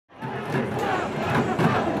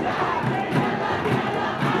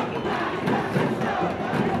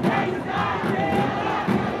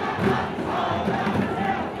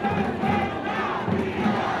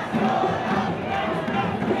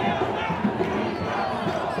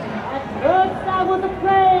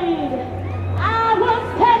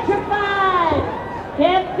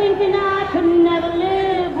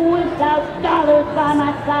dollars by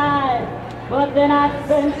my side. But then I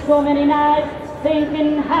spent so many nights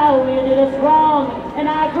thinking how we did us wrong, and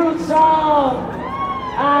I grew strong.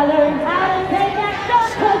 I learned how to take action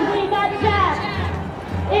because we got jacked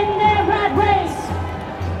in their rat race.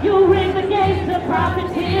 You rig the gates to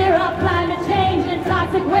profiteer of climate change and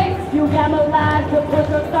toxic waste. You gamble lies to push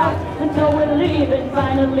us up until we're leaving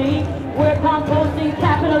finally. We're composting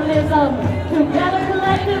capitalism together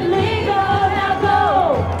collectively. Go now, go.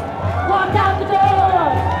 Walk out the door.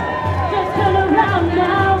 Just turn around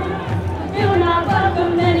now. You're not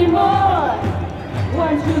welcome anymore.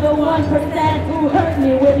 Weren't you the 1% who hurt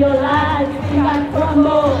me with your lies? You think I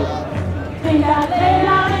crumbled? Think I lay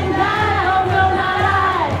down and die? Oh no, not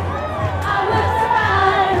I. I will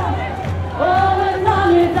survive. Oh, as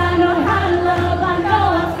long as I know how to love, I know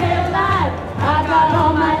I'll stay alive. I got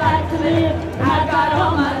all my life to live. I got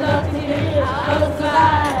all my love to give. I will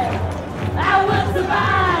survive. I will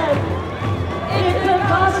survive. It took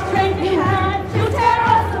all the strength you had to tear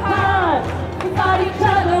us apart. We fought each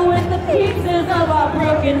other with the pieces of our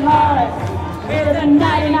broken hearts. We're the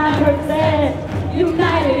 99%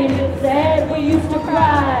 united instead. We used to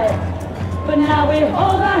cry, but now we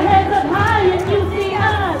hold our heads up high and you see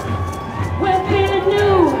us. We're feeling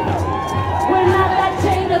new. We're not that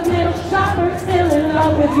chained up little shopper still in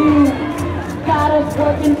love with you. Got us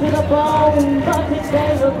working to the bone, but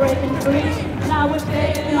today we're breaking free. Now we're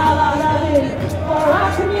taking all our loving for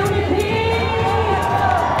our community.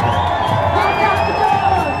 Walk out the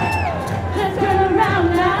door. Just turn around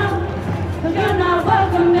now, 'cause you're not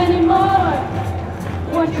welcome anymore.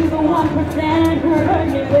 Weren't you the 1% who hurt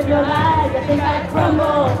me with your lies? You think I'd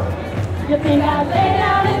crumble? You think I'd lay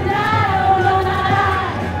down and die? Oh no, not I.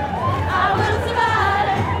 I will survive.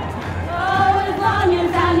 Oh, as long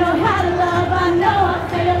as I know how to love, I know I'll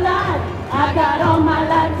stay alive. I got all my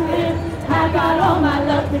life to live. I got all my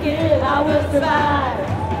love to give. I will survive.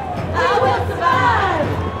 I will survive.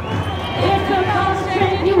 It took all the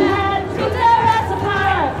strength you had to tear us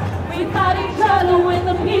apart. We fought each other with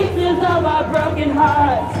the pieces of our broken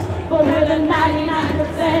hearts. But we're the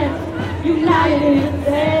 99% united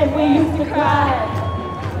instead. We used to cry,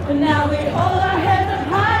 but now we hold our heads up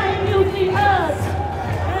high and you see us.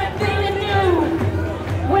 We're feeling new.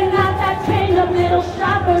 We're not that chained up little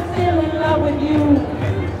shopper still in love with you.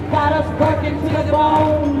 Got us working to the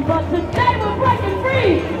bone,